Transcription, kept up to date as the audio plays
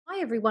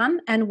Hi, everyone,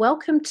 and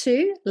welcome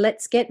to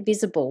Let's Get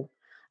Visible,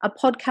 a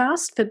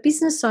podcast for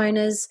business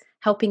owners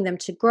helping them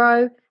to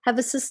grow, have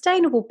a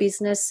sustainable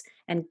business,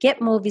 and get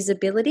more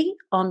visibility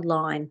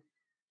online.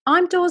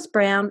 I'm Dawes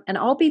Brown, and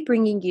I'll be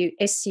bringing you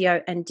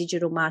SEO and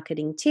digital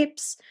marketing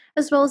tips,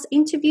 as well as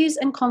interviews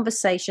and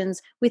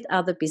conversations with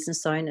other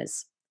business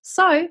owners.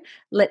 So,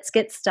 let's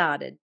get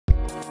started.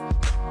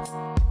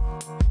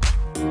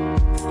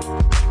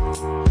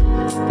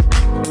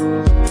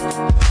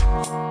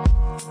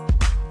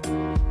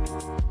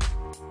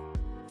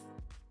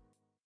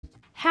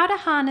 How to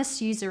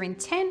harness user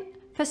intent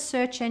for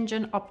search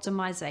engine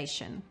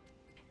optimization.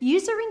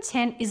 User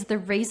intent is the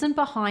reason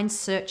behind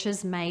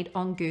searches made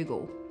on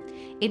Google.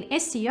 In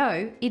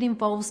SEO, it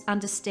involves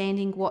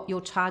understanding what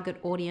your target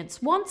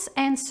audience wants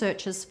and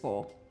searches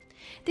for.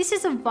 This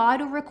is a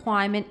vital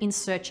requirement in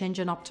search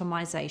engine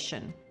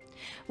optimization.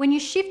 When you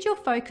shift your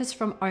focus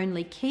from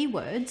only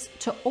keywords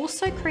to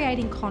also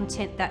creating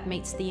content that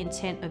meets the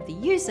intent of the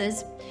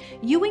users,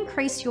 you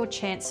increase your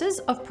chances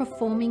of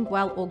performing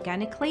well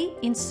organically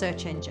in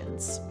search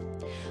engines.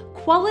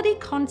 Quality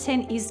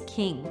content is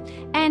king,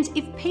 and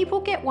if people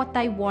get what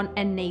they want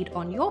and need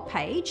on your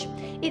page,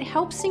 it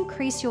helps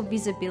increase your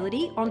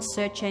visibility on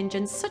search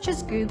engines such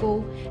as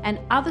Google and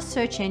other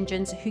search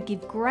engines who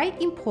give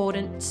great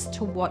importance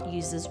to what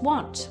users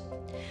want.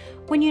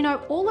 When you know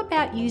all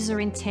about user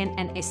intent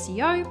and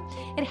SEO,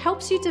 it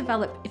helps you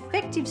develop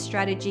effective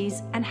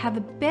strategies and have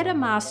a better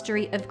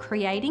mastery of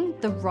creating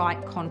the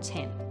right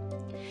content.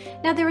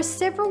 Now, there are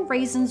several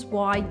reasons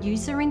why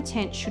user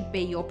intent should be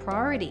your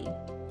priority.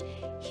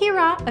 Here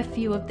are a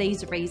few of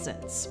these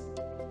reasons.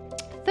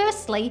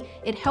 Firstly,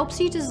 it helps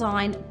you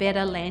design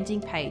better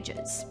landing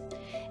pages.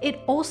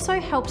 It also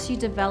helps you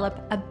develop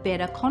a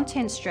better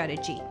content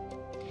strategy.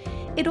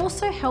 It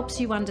also helps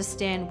you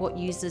understand what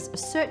users are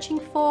searching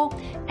for,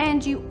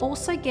 and you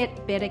also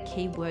get better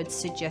keyword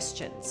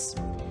suggestions.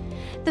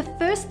 The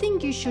first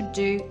thing you should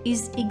do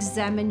is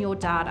examine your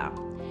data.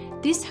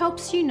 This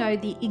helps you know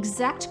the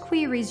exact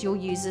queries your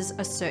users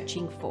are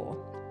searching for.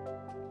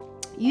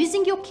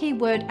 Using your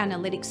keyword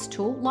analytics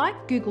tool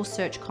like Google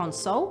Search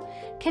Console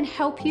can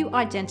help you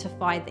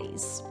identify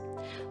these.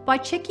 By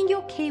checking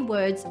your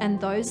keywords and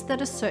those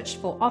that are searched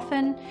for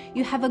often,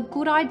 you have a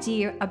good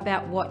idea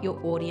about what your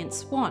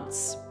audience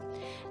wants.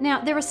 Now,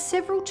 there are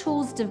several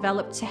tools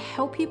developed to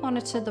help you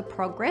monitor the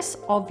progress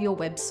of your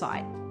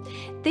website.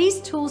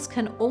 These tools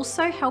can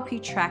also help you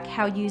track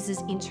how users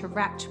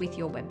interact with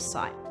your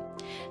website.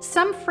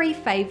 Some free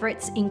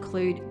favorites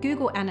include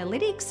Google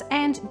Analytics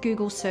and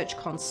Google Search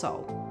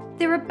Console.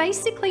 There are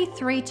basically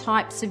three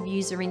types of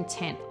user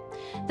intent.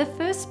 The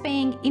first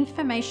being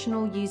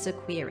informational user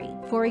query,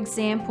 for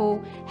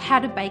example, how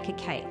to bake a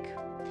cake.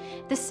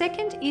 The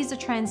second is a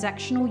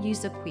transactional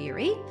user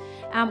query,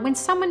 when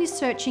someone is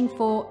searching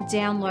for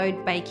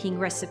download baking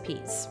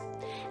recipes.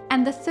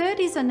 And the third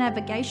is a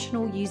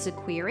navigational user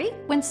query,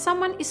 when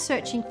someone is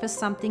searching for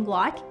something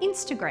like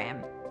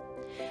Instagram.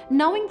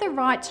 Knowing the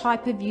right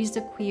type of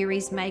user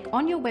queries make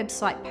on your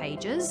website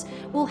pages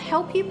will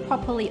help you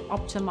properly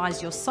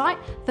optimize your site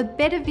for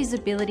better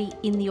visibility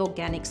in the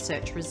organic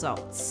search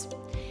results.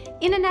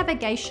 In a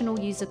navigational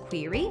user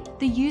query,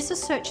 the user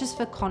searches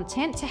for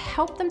content to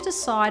help them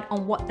decide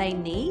on what they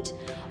need,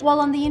 while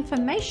on the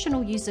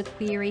informational user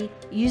query,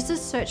 users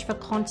search for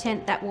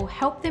content that will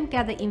help them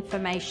gather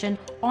information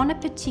on a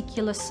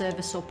particular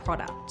service or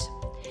product.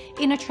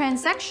 In a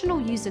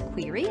transactional user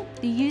query,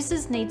 the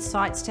users need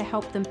sites to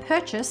help them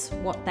purchase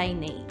what they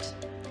need.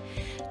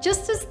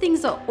 Just as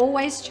things are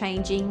always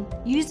changing,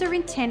 user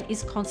intent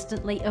is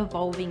constantly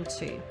evolving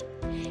too.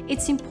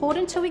 It's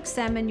important to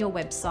examine your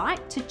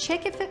website to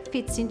check if it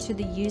fits into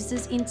the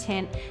user's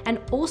intent and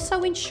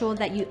also ensure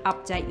that you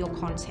update your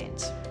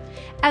content.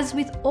 As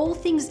with all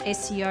things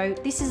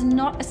SEO, this is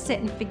not a set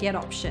and forget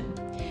option.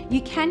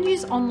 You can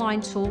use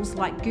online tools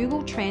like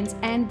Google Trends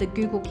and the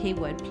Google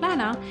Keyword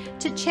Planner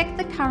to check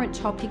the current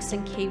topics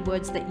and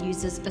keywords that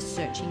users are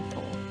searching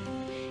for.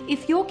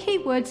 If your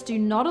keywords do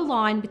not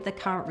align with the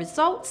current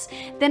results,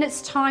 then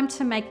it's time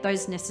to make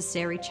those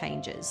necessary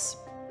changes.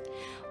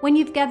 When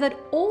you've gathered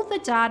all the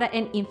data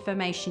and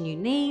information you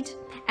need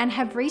and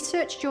have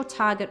researched your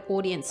target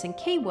audience and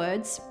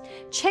keywords,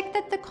 check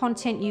that the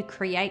content you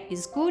create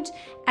is good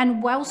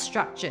and well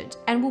structured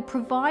and will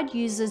provide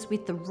users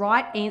with the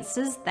right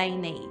answers they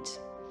need.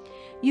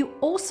 You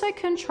also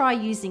can try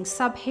using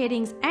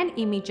subheadings and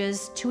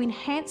images to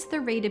enhance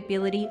the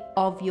readability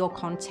of your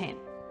content.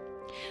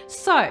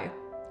 So,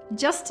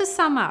 just to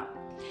sum up,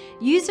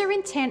 user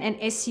intent and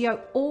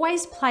SEO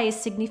always play a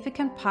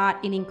significant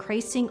part in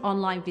increasing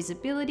online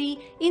visibility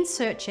in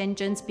search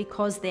engines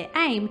because their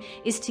aim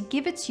is to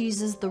give its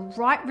users the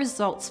right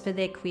results for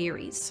their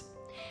queries.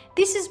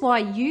 This is why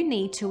you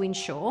need to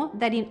ensure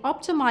that in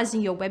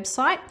optimizing your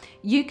website,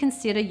 you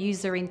consider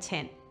user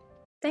intent.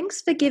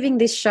 Thanks for giving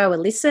this show a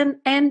listen,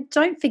 and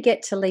don't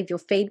forget to leave your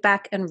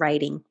feedback and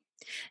rating.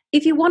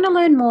 If you want to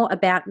learn more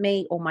about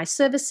me or my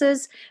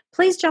services,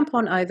 please jump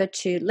on over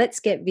to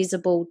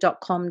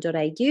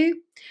letsgetvisible.com.au,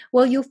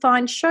 where you'll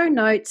find show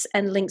notes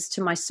and links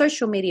to my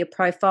social media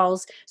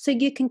profiles so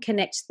you can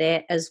connect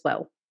there as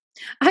well.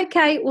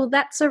 Okay, well,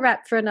 that's a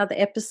wrap for another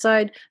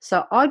episode.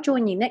 So I'll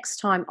join you next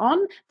time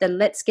on the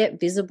Let's Get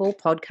Visible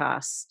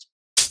podcast.